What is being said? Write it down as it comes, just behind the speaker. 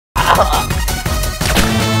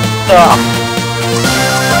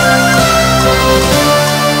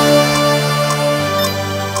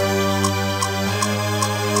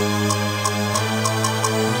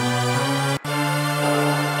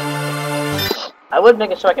I would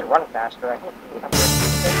make it so I can run faster. I think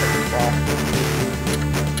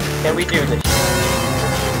can we do this?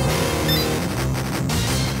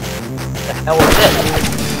 What the hell is this?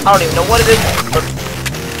 I don't even know what it is.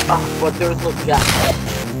 But there was no shot.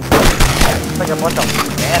 It's like a bunch of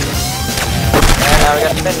bandits. And now we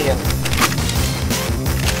got Indian.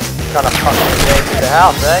 Trying to fuck your way through the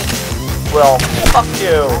house, eh? Well, fuck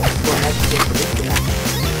you.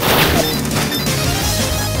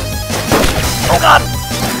 Oh god!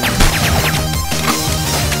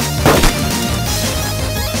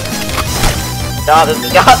 Got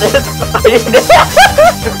this.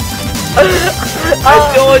 I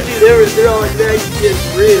told you they were throwing Mexican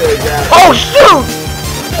burritos at me. Oh shoot!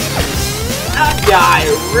 That guy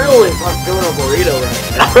really fucking doing a burrito right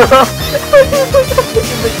now.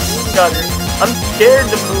 I'm scared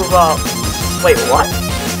to move up. Wait, what?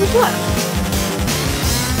 Who's what?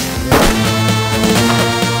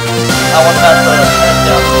 I want that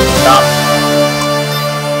stop.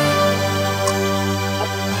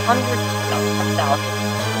 100? No, 1,000.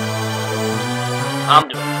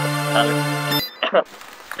 I'm doing it.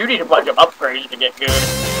 You need a bunch of upgrades to get good.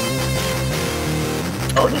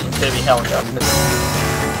 Oh, this is gonna be hell and justice.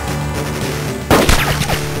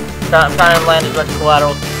 I'm trying to land as much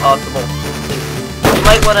collateral as possible. You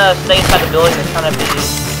might want to stay inside the building and kind of be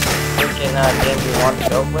freaking games you want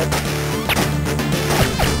to go with.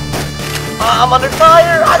 I'm under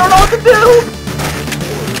fire! I don't know what to do!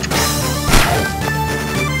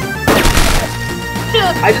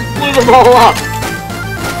 I just blew them all up!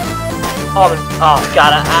 Oh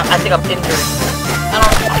god, I think I'm injured. I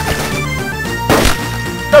don't know.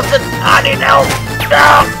 Justin, I need help!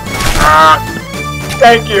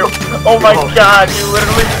 Thank you! Oh my god, you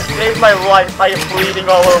literally saved my life. I am bleeding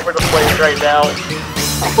all over the place right now.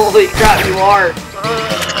 Holy crap, you are!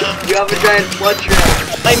 You have a giant blood trail.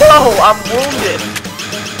 I know, I'm wounded.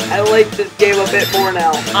 I like this game a bit more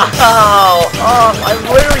now. Ow! I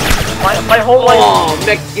literally, my whole life. Oh,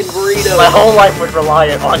 Mexican burrito. My whole life was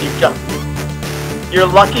reliant on you, Justin. You're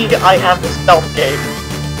lucky I have this stealth game.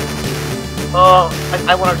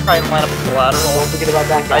 I want to try and line up a collateral. Don't forget about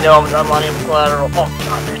that guy. I know, I'm lining up a collateral. Oh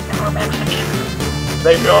god, there's more Mexicans.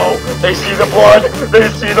 They know. They see the blood. They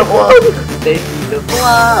see the blood. They see the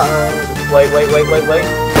blood. Wait.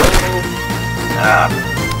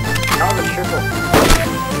 I'm a triple.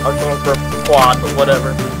 I was going for a quad, but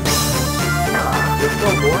whatever. There's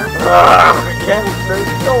still more? Yes, there's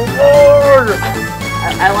still more!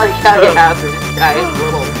 I like how you have this guy's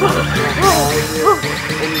little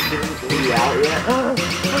and you didn't bleed out yet.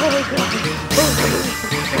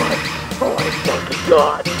 Oh my fucking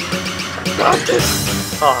god. I got this.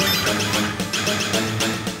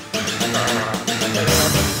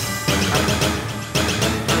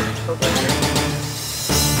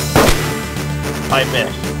 I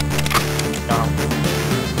missed. No.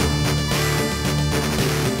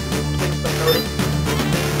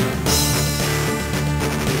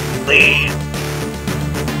 Please.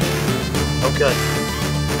 Oh good.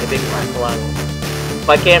 I think my collateral.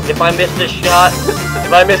 If I miss this shot,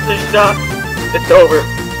 it's over.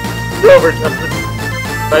 It's over, Justin.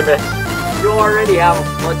 I missed. You already have a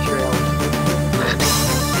blood trail.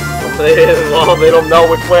 Well, they don't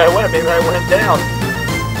know which way I went. Maybe I went down.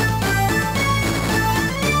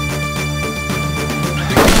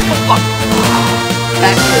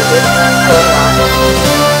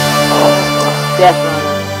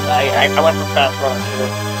 I went for fast runner too.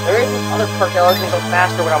 There is this other perk that lets me go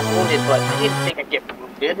faster when I'm wounded, but I didn't think I'd get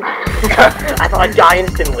wounded. I thought I'd die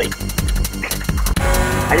instantly.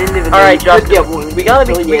 I didn't even. All right, Justin. Get wounded. We gotta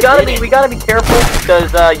be careful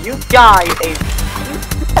because you tend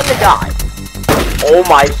to die. Oh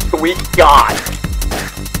my sweet god!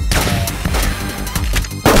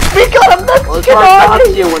 We got a Mexican army!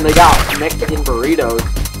 Well, you when they got Mexican burritos.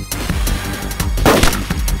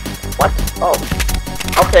 What? Oh.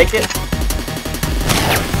 I'll take it.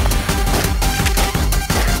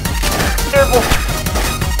 Careful!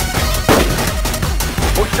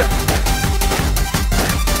 Oh shit!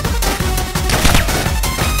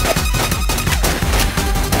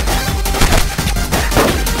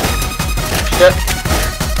 Shit!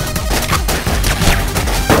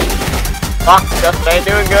 Fuck, Justin, I ain't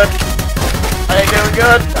doing good. I ain't doing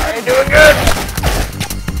good. I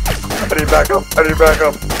need back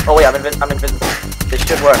up. Oh wait, I'm invisible. This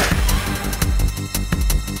should work.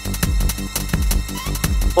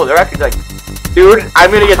 Oh, they're actually like Dude,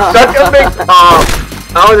 I'm gonna get such a big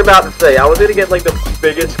I was about to say, I was gonna get like the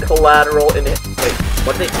biggest collateral in it. Wait,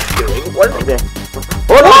 what are they doing? What are they doing?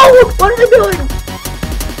 Oh no! What are they doing?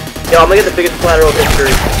 Yo, I'm gonna get the biggest collateral in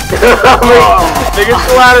history. Biggest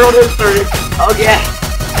collateral in history. Okay.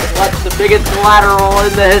 What's the biggest collateral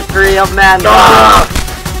in the history of mankind? Ah!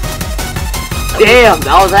 Damn,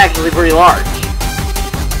 that was actually pretty large.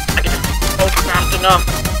 I can just go fast enough.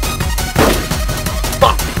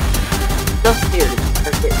 Fuck! Just here.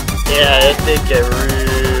 Yeah, it did get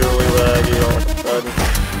really laggy all of a sudden.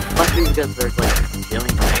 Must be because there's like a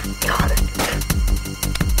million. God,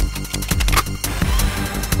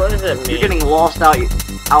 what does it mean? You're getting lost out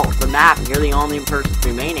the map, and you're the only person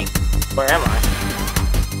remaining. Where am I?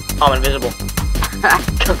 Oh, I'm invisible.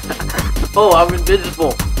 Oh, I'm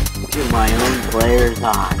invisible to my own player's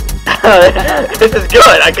eyes. This is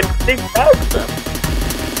good. I can see past them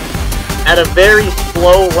at a very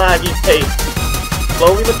slow, laggy pace.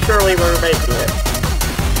 Slowly but surely, we're making it.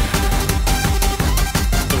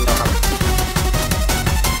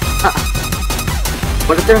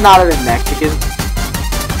 What if they're not even Mexicans?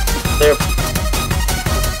 They're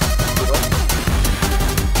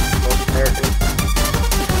American.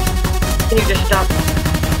 Can you just stop?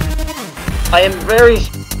 I am very.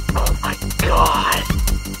 Oh my god!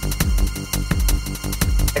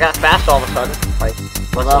 I got fast all of a sudden. Like,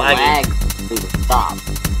 what's lag? Please stop.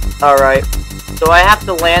 All right. So I have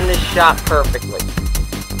to land this shot perfectly.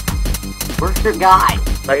 Where's your guy?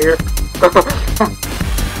 Right here.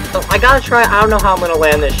 So I gotta try. I don't know how I'm gonna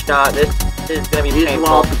land this shot. This is gonna be painful.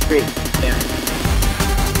 Off the street. Yeah.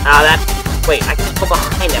 Wait, I can just go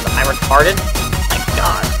behind him. Am I retarded? My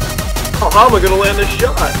god. Oh, how am I gonna land this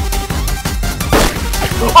shot?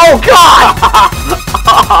 Oh god!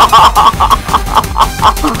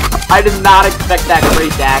 I did not expect that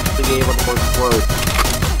crate to actually be able to explode.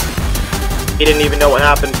 He didn't even know what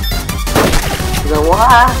happened. The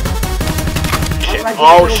what? Shit.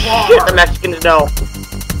 Oh shit, the Mexicans know.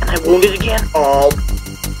 Am I wounded again? Oh.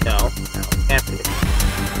 No, can't be.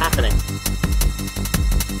 What's happening?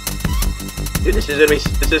 Dude, this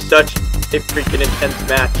is such a freaking intense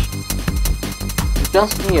match.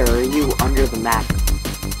 Just me, or are you under the map?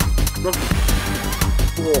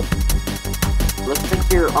 Cool. Looks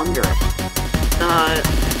like you're under it.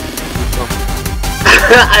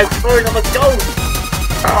 I'm afraid of a ghost!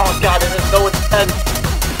 Oh god, this is so intense.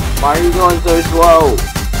 Why are you going so slow?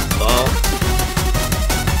 Well.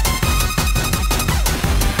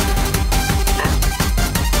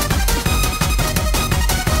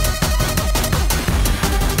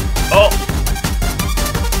 Oh!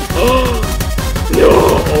 No!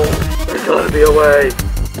 There's gotta be a way.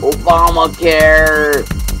 Obamacare!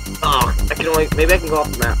 Oh, maybe I can go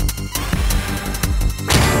off the map.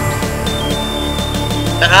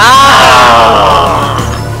 Ah!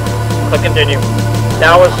 Click continue.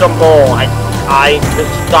 That was some bull. I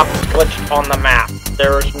just stuck glitched on the map.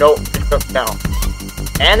 There is no no.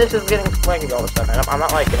 And this is getting swingy all of a sudden. I'm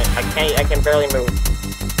not liking it. I can barely move.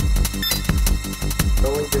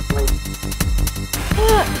 Going this way.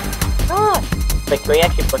 Wait, can we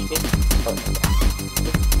actually push these? Oh.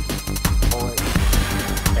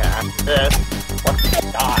 Yeah, after this. Let's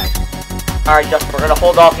die. Alright, Justin, we're gonna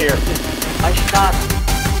hold off here. I shot.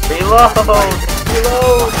 Reload!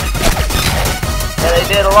 Reload! Yeah, they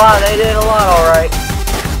did a lot, alright.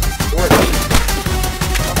 Oh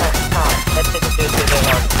god, that didn't do so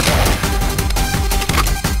long.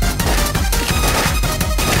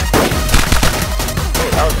 Oh,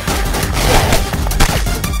 that was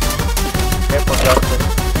careful, Justin.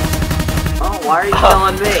 Oh, why are you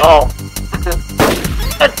killing me? Oh.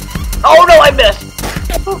 Oh no, I missed!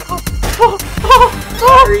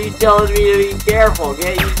 Why are you telling me to be careful?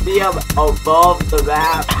 Can't you see I'm above the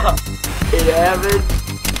map? In heaven?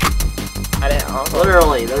 I didn't know.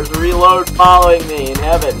 Literally, there's a reload following me in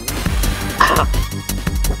heaven.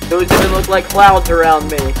 Those even look like clouds around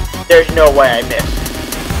me. There's no way I missed.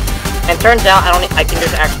 And turns out I can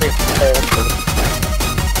just actually hold them.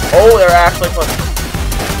 Oh, they're actually pushing.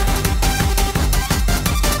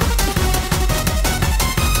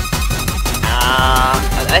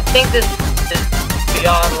 I think this is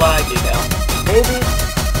beyond laggy now. Maybe.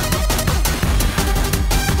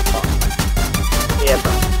 Yeah,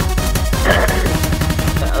 bro.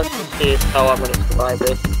 Let's just see how I'm gonna survive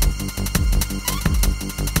this.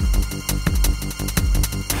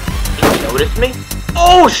 Did you notice me?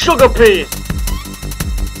 Oh, sugar peas!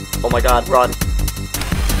 Oh my god, run.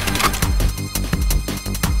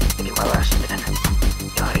 Taking my last spin.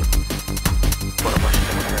 Got him. What a rush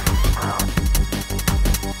spinner. Wow.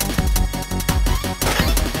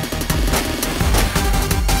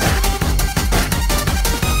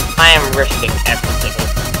 I'm risking everything.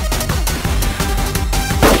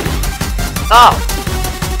 Oh!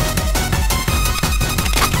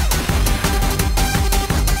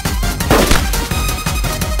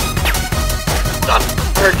 John,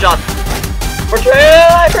 I heard John.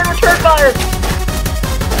 I heard return fire!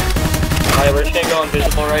 Alright, we're just gonna go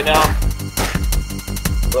invisible right now.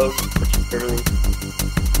 Load,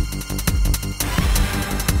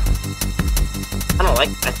 I don't like,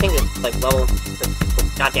 I think it's like level,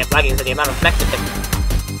 goddamn lagging for the amount of Mexicans.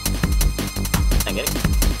 I get it.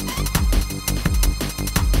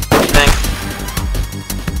 Thanks.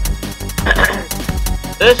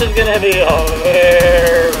 This is gonna be a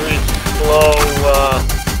very slow,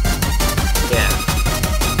 yeah.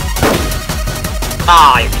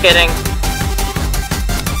 Ah, you're kidding.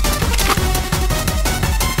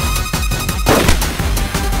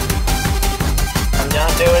 I'm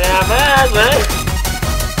not doing that bad, man.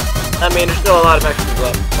 I mean, there's still a lot of Mexicans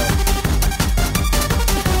left. So.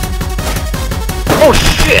 Oh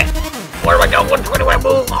shit! Where do I go? Which way do I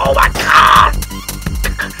move? Oh my god!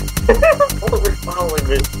 What are following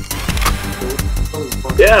me?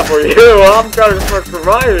 Yeah, for you. I'm trying to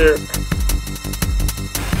survive here.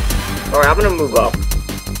 Alright, I'm gonna move up.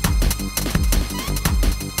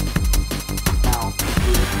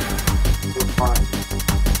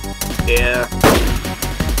 Yeah.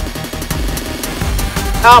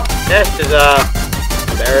 Help! This is,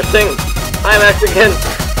 embarrassing. I'm Mexican.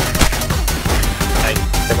 I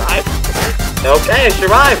survived. Okay, I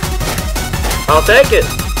survived. I'll take it.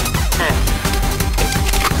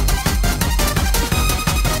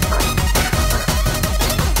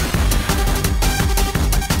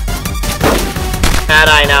 Had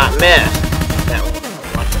I not missed, that would have been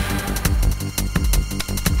wonderful.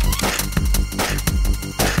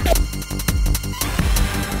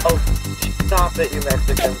 Oh, stop it, you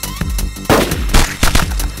Mexicans.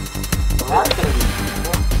 Well, that's gonna be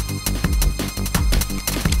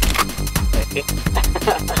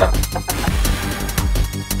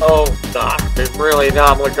Oh, God, there's really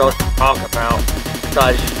not much else to talk about.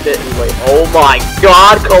 Guys, just sit and wait. Oh my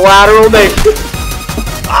God, collateral nation!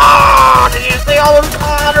 Ah, did you see all those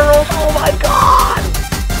collaterals? Oh my god!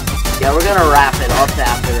 Yeah, we're gonna wrap it up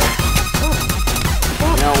after this.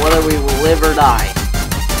 You know, whether we will live or die.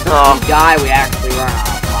 Oh. If we die, we actually run out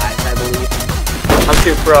of lives, I believe. I'm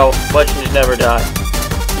too pro. Legends never die.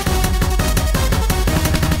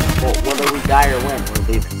 Well, whether we die or win, we're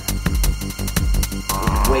leaving.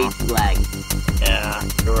 It's way too laggy. Yeah,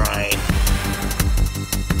 you're right.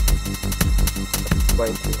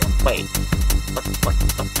 Wait.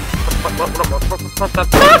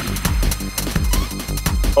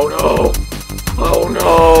 Oh no! Oh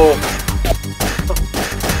no!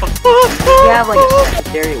 You have like a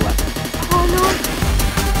secondary weapon. Oh no!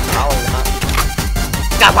 Probably not.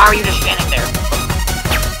 God, why are you just standing there?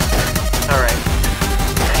 Alright.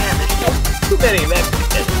 Man, there's too many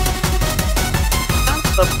Mexicans.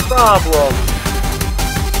 That's the problem.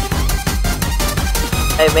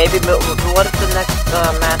 Hey, maybe, what if the next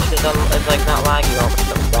match is like not laggy all of a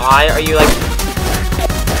sudden? Why are you like...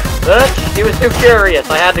 He was too curious,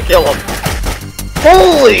 I had to kill him.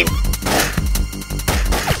 Holy!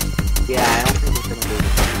 Yeah, I don't think it's gonna be...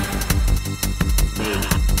 Maybe.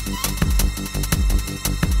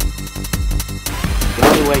 The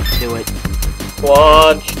only way to do it...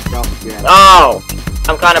 What? Oh!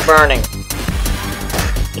 I'm kind of burning.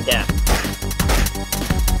 To death.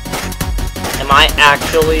 Am I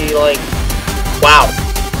actually, like... Wow.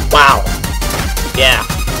 Wow. Yeah.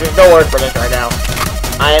 There's no word for this right now.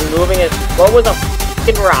 I am moving as slow as a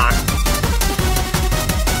fucking rock.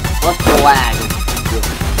 What's the lag?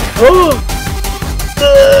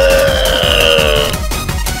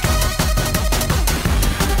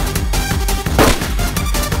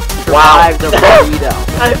 Wow. Survived the burrito.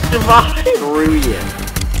 I survived. Through you.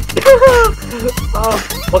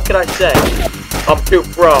 What can I say? I'm too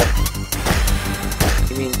pro.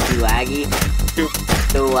 You mean too laggy? Too...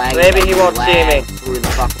 So laggy. Maybe he won't see me. Through the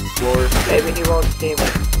fucking floor. Maybe he won't see me.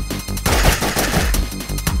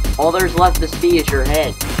 All there's left to see is your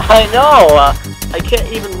head. I know. I can't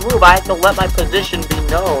even move. I have to let my position be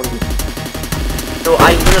known. So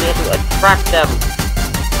I literally have to attract them.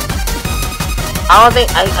 I don't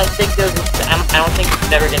think. I think there's. I don't think you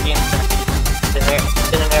can ever get the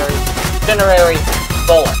incinerary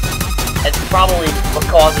bullet. It's probably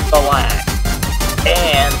because it's the lag.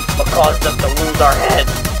 And because of to lose our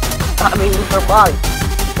heads. I mean, lose our body.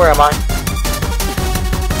 Where am I?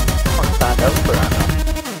 Oh, God knows where I'm at.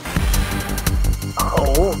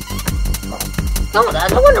 Oh. No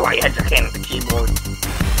wonder why you had your hand on the keyboard.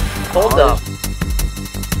 Hold up.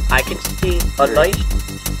 I can see a nice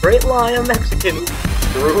straight line of Mexican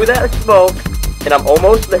through that smoke, and I'm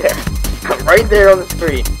almost there. I'm right there on the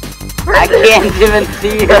screen. I can't even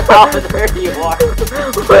see you how there you are.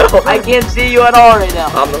 Well, I can't see you at all right now.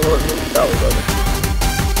 I'm the one that was on it.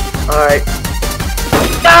 Alright.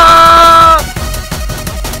 Ah!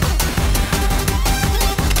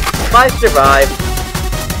 If I survive.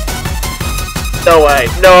 No way.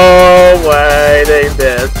 No way. They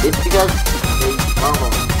missed. It's because they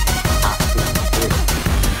normally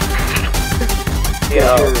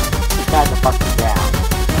Yo. You got the fucking ground.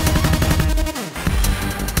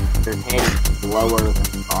 Their head is lower than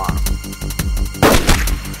the arm.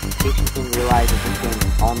 Patients didn't realize that this game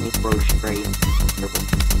only throws straight.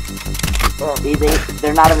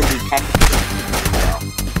 They're not even detectable.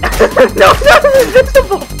 No, not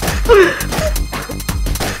invincible.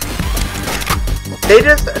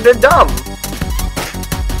 They're dumb.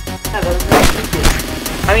 Yeah, they're Mexican.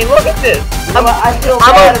 I mean, look at this.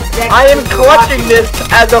 I am clutching this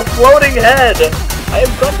as a floating head. I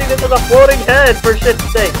am clutching this as a floating head, for shit's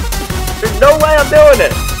sake. There's no way I'm doing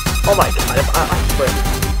it. Oh my god, I swear.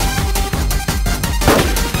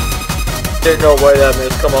 There's no way that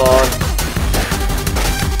missed, come on.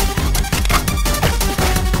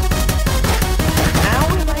 How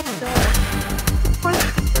am I done?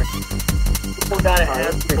 People gotta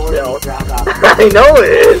ask yourself. I know it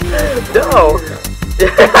is. No. I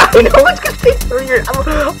know it's gonna take 3 years. I'm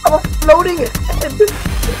a floating head.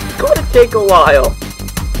 It's gonna take a while.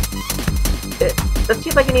 Let's see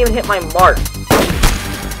if I can even hit my mark.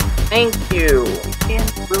 Thank you. I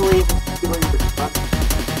can't really do it.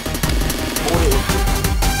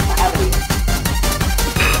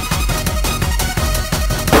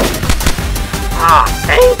 Ah,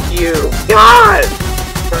 thank you. God.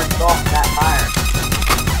 Turned off that fire.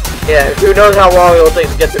 Yeah, who knows how long it'll take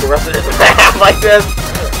to get through the rest of this map like this.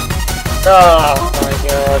 Oh my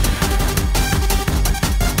god.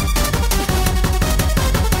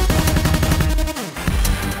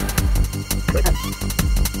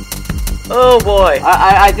 Oh boy.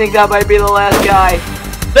 I think that might be the last guy.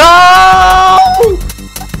 No!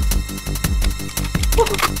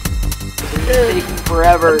 It's taking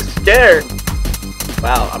forever. I'm scared.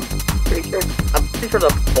 Wow, I'm pretty sure the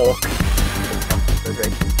bulk.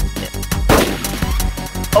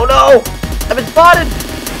 Oh no! I've been spotted!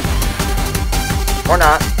 Or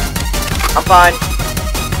not. I'm fine.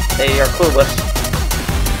 They are clueless.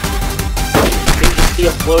 You can see a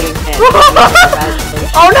floating head.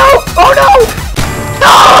 Oh no! Oh no!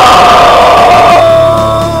 No!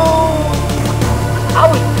 I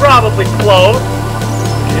was probably close.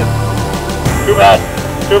 Too bad.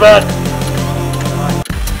 Too bad.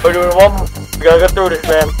 We're doing one more. We gotta get through this,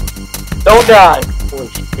 man. Don't die. Holy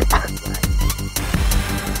shit.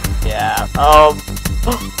 Yeah,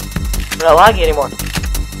 we're not lagging anymore.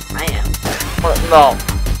 I am. No.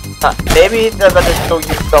 Maybe it's because I'm just so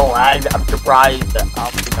used to lag. I'm surprised that,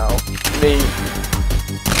 you know, me.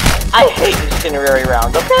 I hate incinerary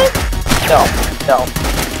rounds, okay? No.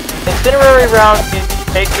 Incinerary rounds is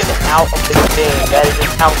taken out of the game. That is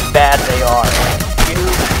just how bad they are. You,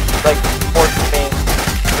 like, force me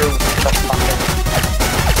through the fucking...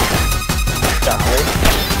 Sorry.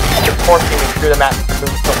 You're forcing me through the map to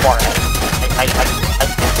move so far ahead. I can't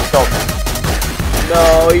go.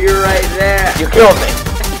 No, you're right there. You killed me.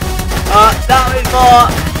 Not before.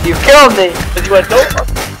 You killed me. But you went no.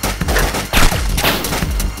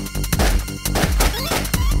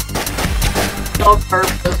 No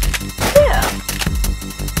purpose. Yeah.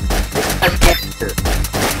 A gangster.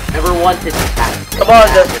 Never once did attack. Come on,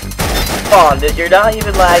 Justin. Come on, dude. You're not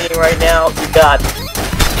even lagging right now. You got it.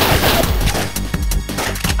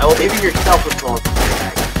 I will give you yourself a call.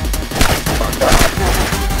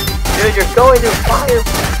 Dude, you're going through fire.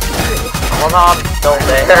 Hold on, still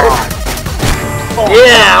there. Oh,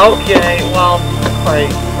 yeah, okay, well, great.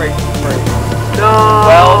 No.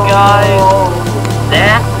 Well, guys,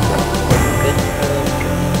 that's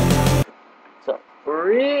it's a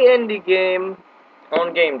free indie game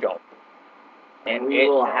on Game Jolt. And we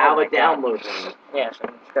will have a download link. Yes,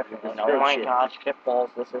 and oh my gosh, Fistful,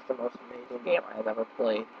 this is the most amazing game I have ever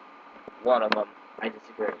played. One of them. I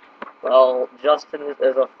disagree. Well, Justin is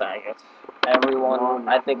a faggot. Everyone,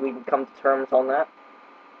 I think we can come to terms on that.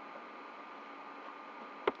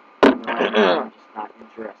 No, I'm just not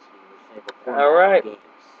interested in the Alright.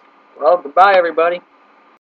 Well, goodbye, everybody.